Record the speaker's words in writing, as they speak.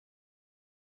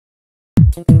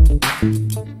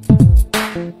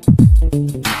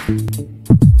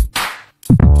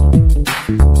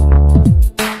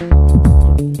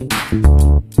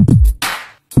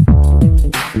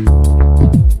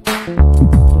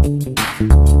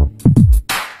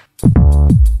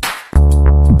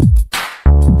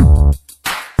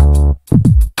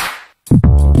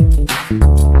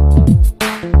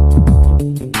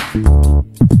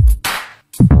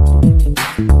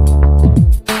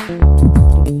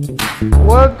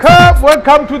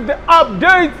Welcome to the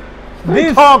update.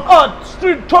 This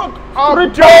Street Talk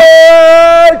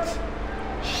update.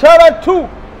 Shout out to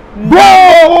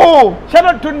Bro. Shout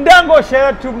out to Ndango.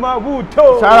 Shout out to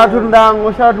Mavuto. Shout out to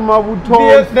Ndango. Shout out to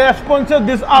Mavuto. They have sponsored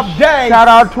this update. Shout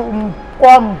out to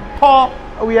Mkwampo.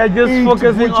 We are just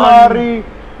focusing on.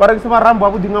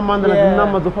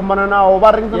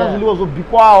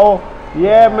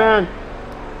 Yeah, man.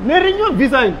 Nerinyo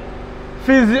visa.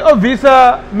 Fizzy of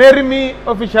Visa, Marry Me,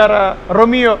 official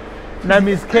Romeo, na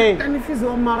meskay.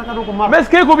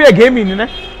 Meskay could be a gaming, ne?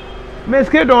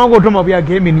 Meskay don't go to be a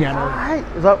gaming, you know.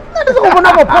 That is open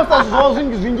up a poster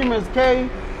using meskay.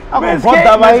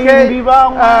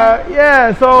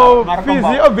 Yeah, so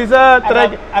Fizzy of Visa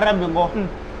track.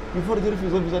 Before the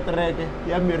Fizzy of Visa track,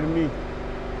 yeah, Marry Me.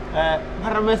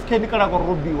 Meskay ni kana ko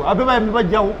robiwa. Abe ba mi ba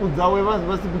jawu kuzawe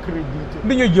ba sibu credit.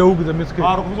 Ndinyo jawu kuza meskay.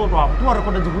 Aro kuzoto hapo. Tu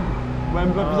record zibudu.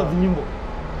 Wamepisa zinyimbo.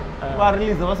 Wa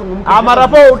release wasongo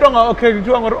amarapo utonga okay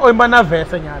kuthiwa ngori oimbana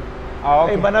verse nyana.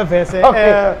 Okay. Oimbana verse.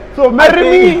 Okay. So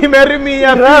Marry Me,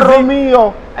 yeah,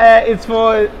 Romeo. It's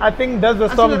for, I think that's the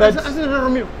song that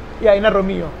Romeo. Yeah, in a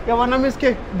Romeo. Yeah, wana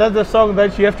meskay. That's the song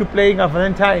that you have to play in a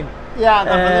Valentine. Yeah,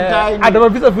 the Valentine. At the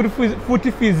visa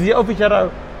futhi Fizzy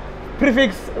official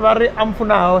prefix very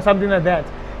amfuna or something like that.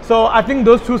 So I think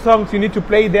those two songs you need to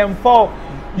play them for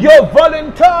your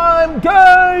Valentine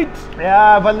date.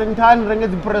 Yeah, Valentine ring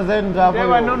is present. They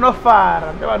were no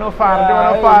far.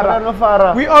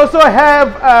 We also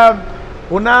have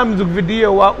una music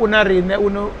video wa una rine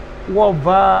uno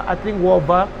wova, I think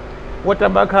wova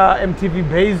watambaka MTV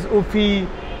base ufi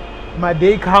my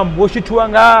day come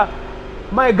woshituanga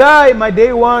my guy my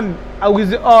day one I was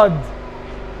the odds.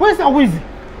 Where's Awizi?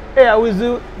 Hey,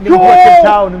 Awizi Cape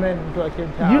Town, man. Cape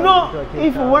Town. You know,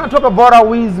 if you want to talk about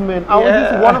Awizi, man,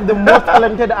 Awizi is one of the most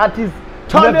talented artists.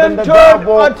 Talented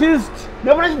artist.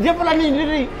 Out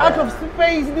of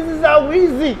space. This is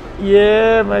Awizi.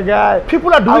 Yeah, my guy.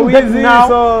 People are doing that now.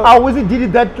 So Awizi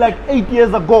did that like 8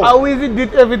 years ago. Awizi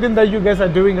did everything that you guys are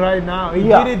doing right now. He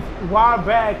did it a while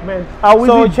back, man. Awizi.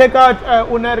 So check out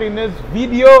Unarine's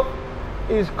video.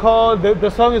 It's called the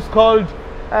song is called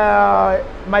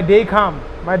My Day Come.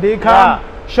 My Day Come.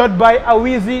 Shot by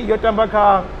Awizi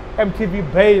Yotambaka MTV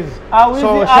base. Awizi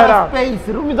so out of space.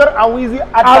 Awizi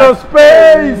out of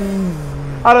space.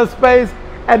 Out of space.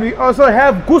 And we also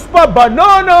have Guspa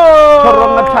Banana.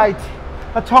 Corona tight.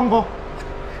 A tongo.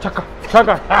 Chaka.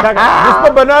 Guspa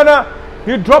Banana.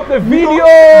 He dropped a video.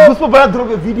 Guspa Banana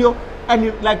dropped a video. And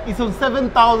it's on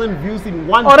 7,000 views in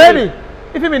one already. day.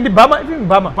 If you mean the Bama,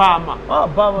 Bama. Oh,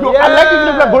 Bama. Yo, yeah. I like if you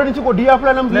like going to go dia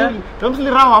plan namsli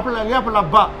rawo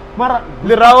apla ba. Mara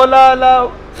li rawo la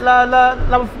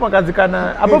mfumakazi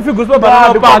kana. Apo fi Guspa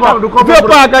Banana ufio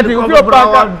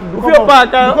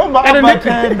paka. And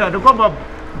then dukomba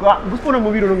Guspa na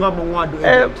movie ndo ngamba ngwado.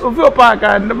 Ufio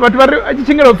paka. But bari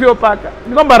achingela ufio paka.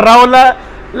 Nikomba rawo la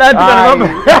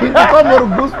dukomba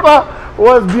Guspa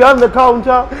was behind the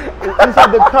counter,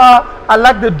 inside the car. I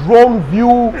like the drone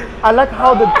view. I like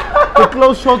how the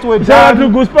close shots were done. Shout out to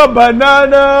Guspa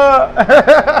Banana.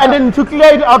 And then to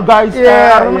clear it out, guys.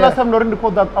 I remember last time Lauren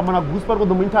called that I'm gonna Guspa with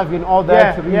the interview and all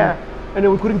that. And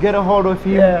then we couldn't get a hold of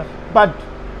him. But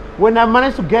when I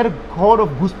managed to get a hold of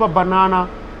Guspa Banana,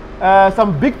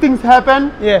 some big things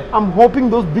happen. I'm hoping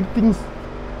those big things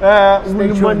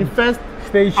will manifest.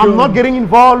 Stay tuned. I'm not getting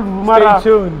involved. Stay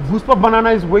tuned. Guspa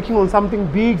Banana is working on something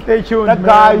big. Stay tuned. That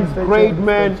guy is great,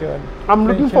 man. I'm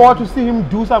looking forward to see him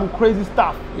do some crazy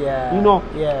stuff. Yeah. You know.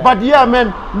 Yeah. But yeah,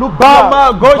 man. Look,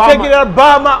 Bama. Go check it out.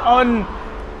 Bama on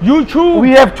YouTube.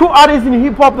 We have two artists in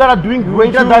hip hop that are doing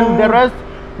greater than the rest.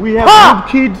 We have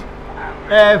Kid,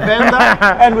 Venda,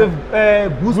 and with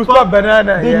Guspa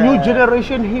Banana. The new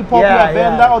generation hip hop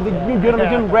Venda, or the new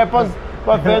generation rappers.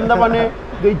 But Venda,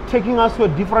 they're taking us to a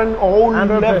different old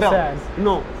 100%. Level.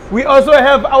 No. We also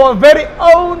have our very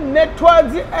own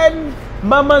networks and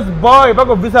Mama's Boy. Back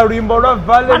of Visa Rimbo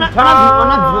Valentine.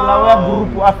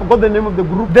 I forgot the name of the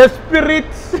group. The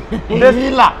Spirits. The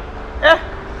Healer.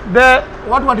 The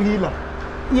what healer?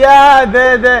 Yeah,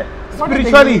 the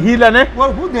spiritually healer, ne?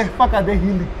 Well, who the fuck are they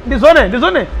healing? This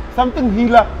one. Something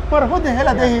healer. But who the hell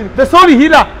are they healing? The soul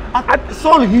healer.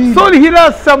 Soul healer. Soul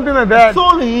healer, something like that.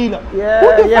 Soul healer.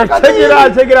 Yeah, check it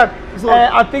out, check it out.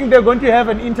 I think they're going to have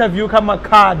an interview come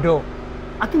Mercado.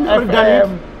 I think they've already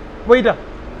done it. Wait.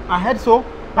 I heard so.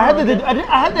 I had the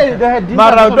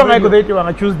Mara, don't I go there on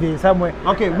a Tuesday somewhere.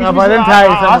 Okay, which Valentine's.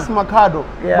 I asked Mercado.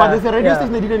 Yeah, But there's a radio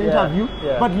station they did an yeah, interview.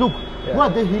 yeah. But look, who are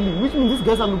they healing? Which means these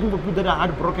guys are looking for people that are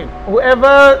heartbroken.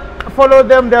 Whoever follow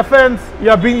them, their fans, you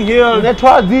are being healed.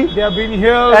 They are being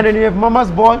healed. and then you have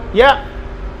Mama's Boy. Yeah.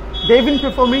 They're even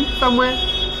performing somewhere.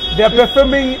 They are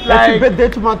performing Happy like birthday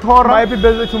to Matora. happy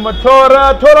birthday to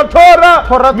Matora,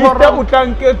 Tora, Mr.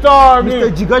 Utanketong, Mr.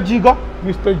 Jiga Jiga.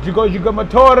 Mr. Jiga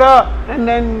Matora. And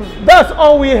then That's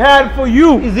all we had for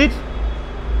you. is it?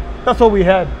 That's all we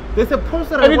had. There's a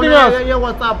poster. Anything else? Yeah,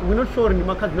 what's up? We're not sure in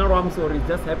Makadinaro. I'm sorry, it's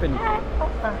just happening.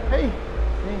 Hey.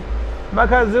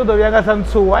 Makazido yanga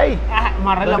sansuwai.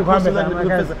 Marella poster that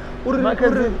Makazi.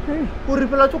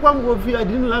 I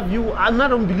didn't love you. I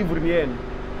don't believe in the end.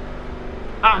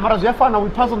 Maraz, we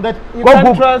pass on that. You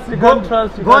can't trust, you can't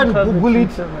trust. Go and Google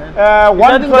it.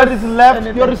 One thing that is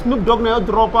left, your Snoop Dogg now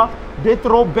dropper. Death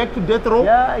Row, back to Death Row.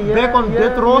 Back on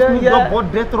Death Row, Snoop Dogg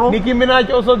bought Death Row. Nicki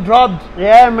Minaj also dropped.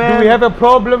 Yeah, man. Do we have a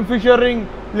problem featuring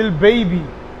Lil Baby?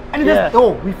 And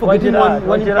we forgetting one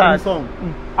important song.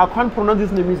 I can't pronounce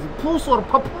his name. Is Pus or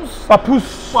Papus?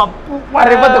 Papus.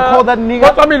 Whatever they call that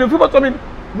nigga. What I mean?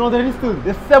 No, there is still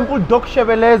the sample Doc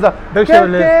Cheveleza. Doc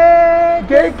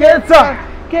Cheveleza.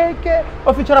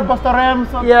 Or feature Busta Rhymes.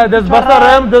 Yeah, there's Busta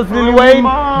Rhymes, there's Lil Wayne,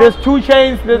 there's 2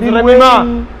 Chainz, there's Remy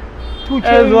 2 Chainz.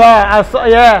 As well. I saw,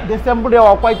 yeah. They sampled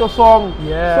their quite a song.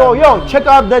 Yeah. So yo, check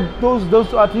out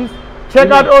those artists.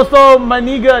 Check out also my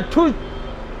nigga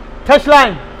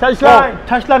Touchline.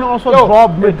 Touchline also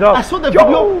dropped. I saw the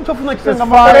video. That's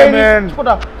fire, man.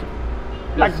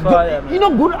 Like, you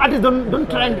know, good artists don't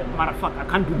trend. Motherfucker, I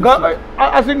can't do this.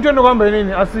 I think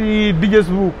I see DJ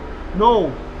Swoo.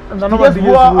 No.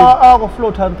 DJ are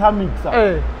float and mix.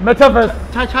 Metaverse.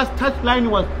 Touchline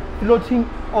was floating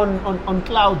on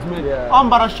clouds, man. Yeah.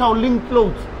 Ambara Shaolin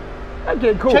clothes.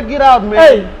 Okay, cool. Check it out, man.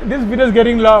 Hey, this video is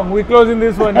getting long. We're closing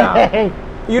this one now.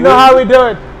 You know how we do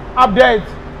it. Updates.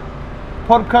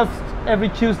 Podcast every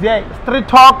Tuesday. Street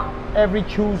Talk every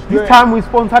Tuesday. This time we're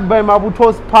sponsored by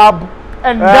Mabuto's Pub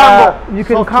and Dango. You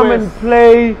can come and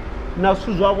play. The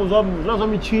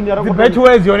better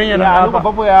way is your name. But I'm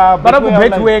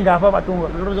better way. Yeah,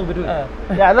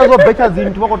 that's what better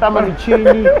than to walk and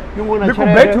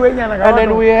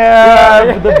then we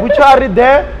have the butchery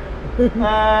there.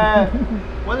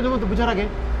 What is the name of the butcher again?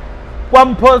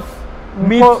 Pampos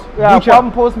Meat Butcher.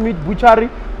 Pampos Meat Butchery.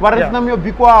 Or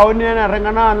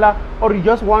you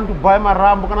just want to buy my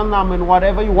ram and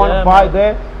whatever you want to buy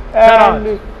there.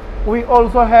 And we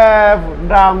also have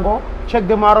Dango. Check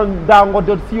them out on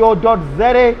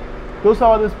dango.co.za. Those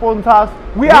are the sponsors.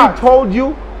 We told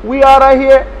you we are right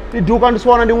here. The Duke and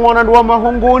Swan and the one and one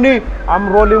Mahongoni. I'm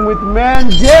rolling with Man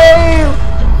Jail.